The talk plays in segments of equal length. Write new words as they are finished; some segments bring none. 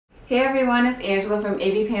Hey everyone, it's Angela from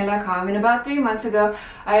abpan.com, and about 3 months ago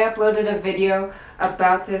I uploaded a video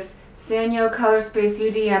about this Sanyo COLORSPACE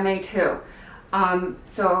UDMA2.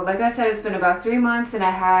 So like I said, it's been about 3 months and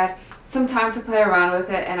I had some time to play around with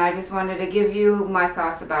it, and I just wanted to give you my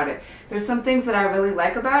thoughts about it. There's some things that I really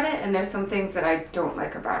like about it and there's some things that I don't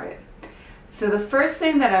like about it. So the first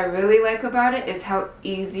thing that I really like about it is how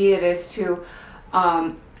easy it is to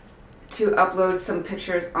upload some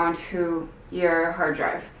pictures onto your hard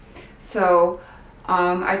drive. So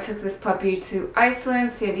I took this puppy to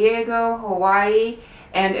Iceland, San Diego, Hawaii,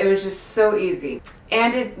 and it was just so easy.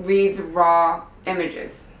 And it reads raw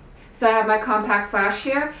images. So I have my compact flash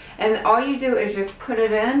here, and all you do is just put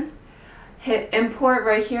it in, hit import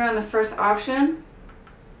right here on the first option,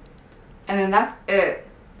 and then that's it.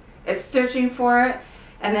 It's searching for it,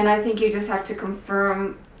 and then I think you just have to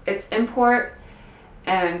confirm its import,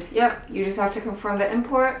 and yep, you just have to confirm the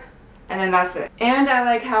import. And then that's it. And I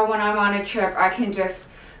like how when I'm on a trip, I can just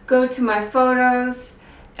go to my photos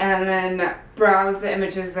and then browse the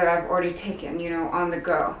images that I've already taken, you know, on the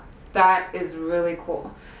go. That is really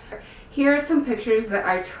cool. Here are some pictures that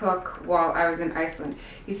I took while I was in Iceland.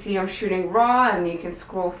 You see I'm shooting raw and you can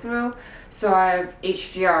scroll through. So I have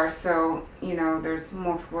HDR, so, you know, there's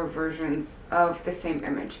multiple versions of the same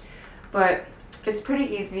image. But it's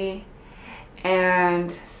pretty easy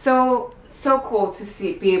and so cool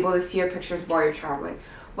to be able to see your pictures while you're traveling.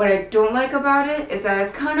 What I don't like about it is that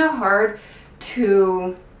it's kind of hard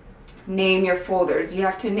to name your folders. You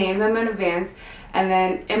have to name them in advance and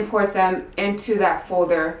then import them into that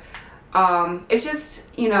folder. It's just,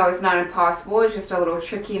 you know, it's not impossible. It's just a little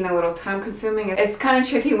tricky and a little time consuming. It's kind of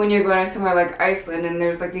tricky when you're going to somewhere like Iceland and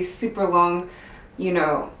there's like these super long, you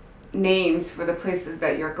know, names for the places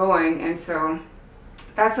that you're going, and so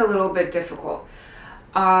that's a little bit difficult.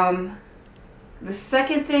 The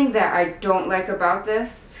second thing that I don't like about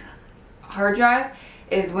this hard drive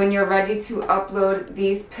is when you're ready to upload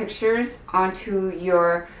these pictures onto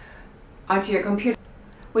your computer.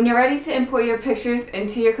 When you're ready to import your pictures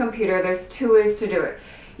into your computer, there's two ways to do it.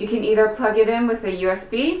 You can either plug it in with a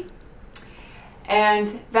USB,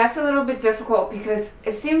 and that's a little bit difficult because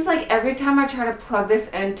it seems like every time I try to plug this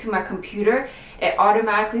into my computer, it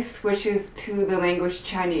automatically switches to the language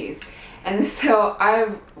Chinese. And so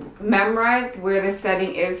I've memorized where the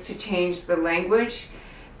setting is to change the language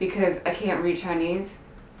because I can't read Chinese.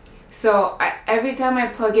 So every time I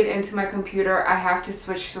plug it into my computer, I have to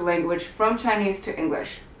switch the language from Chinese to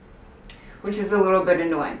English, which is a little bit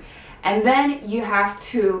annoying. And then you have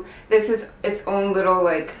to, this is its own little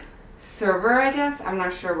like server, I guess. I'm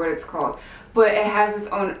not sure what it's called, but it has its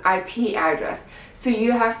own IP address. So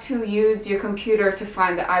you have to use your computer to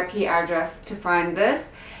find the IP address to find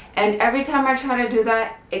this. And every time I try to do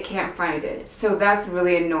that, it can't find it. So that's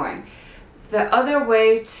really annoying. The other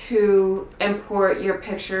way to import your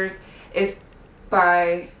pictures is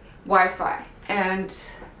by Wi-Fi. And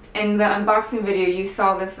in the unboxing video, you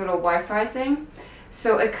saw this little Wi-Fi thing.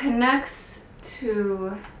 So it connects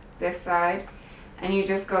to this side, and you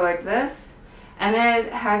just go like this. And then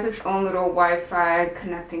it has its own little Wi-Fi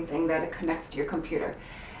connecting thing that it connects to your computer.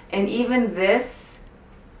 And even this,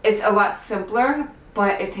 it's a lot simpler,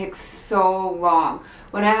 but it takes so long.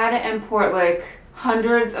 When I had to import like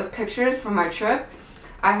hundreds of pictures from my trip,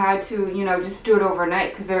 I had to, you know, just do it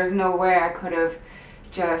overnight because there was no way I could have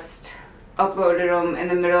just uploaded them in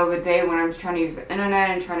the middle of the day when I was trying to use the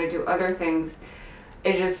internet and trying to do other things.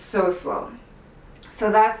 It's just so slow.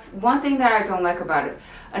 So that's one thing that I don't like about it.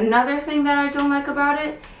 Another thing that I don't like about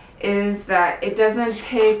it is that it doesn't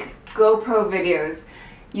take GoPro videos.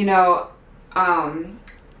 You know,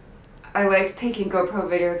 I like taking GoPro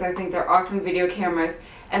videos. I think they're awesome video cameras.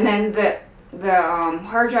 And then the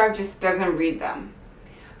hard drive just doesn't read them.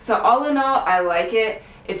 So all in all, I like it.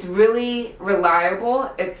 It's really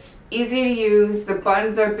reliable. It's easy to use. The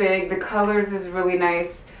buttons are big. The colors is really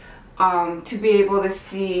nice to be able to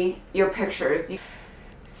see your pictures.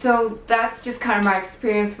 So that's just kind of my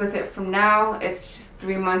experience with it from now. It's just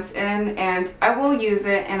 3 months in, and I will use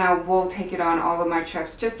it and I will take it on all of my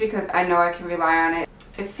trips just because I know I can rely on it.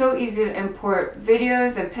 It's so easy to import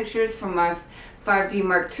videos and pictures from my 5D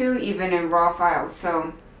Mark II, even in RAW files.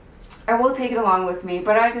 So I will take it along with me,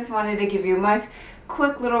 but I just wanted to give you my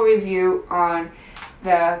quick little review on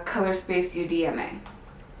the COLORSPACE UDMA.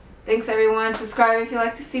 Thanks everyone. Subscribe if you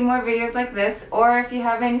like to see more videos like this, or if you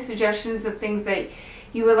have any suggestions of things that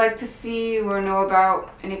you would like to see or know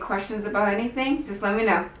about, any questions about anything, just let me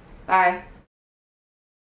know. Bye.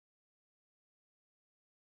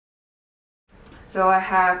 So I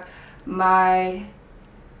have my,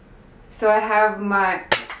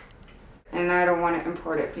 and I don't want to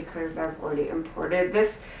import it because I've already imported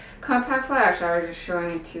this Compact flash, I was just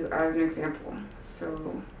showing it to you as an example.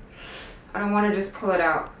 So I don't want to just pull it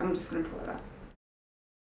out. I'm just going to pull it out.